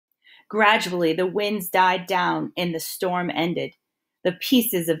Gradually, the winds died down and the storm ended. The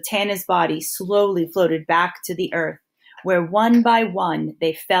pieces of Tana's body slowly floated back to the earth, where one by one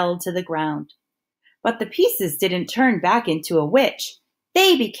they fell to the ground. But the pieces didn't turn back into a witch.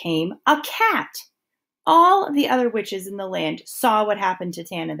 They became a cat. All of the other witches in the land saw what happened to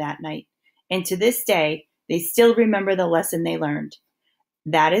Tana that night, and to this day, they still remember the lesson they learned.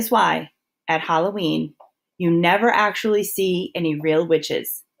 That is why, at Halloween, you never actually see any real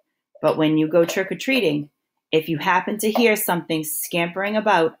witches. But when you go trick-or-treating, if you happen to hear something scampering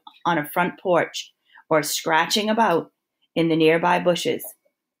about on a front porch or scratching about in the nearby bushes,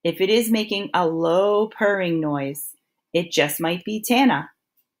 if it is making a low purring noise, it just might be Tana,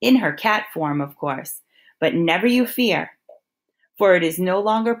 in her cat form, of course. But never you fear, for it is no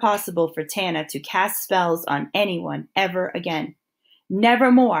longer possible for Tana to cast spells on anyone ever again.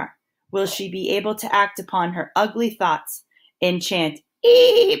 Nevermore will she be able to act upon her ugly thoughts and chant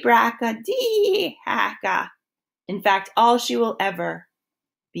 "Ee-braka-dee-haka." In fact, all she will ever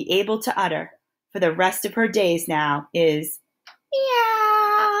be able to utter for the rest of her days now is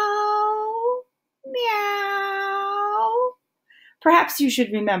meow, meow. Perhaps you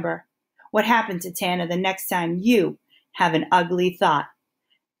should remember what happened to Tana the next time you have an ugly thought.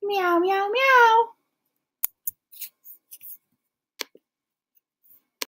 Meow, meow, meow.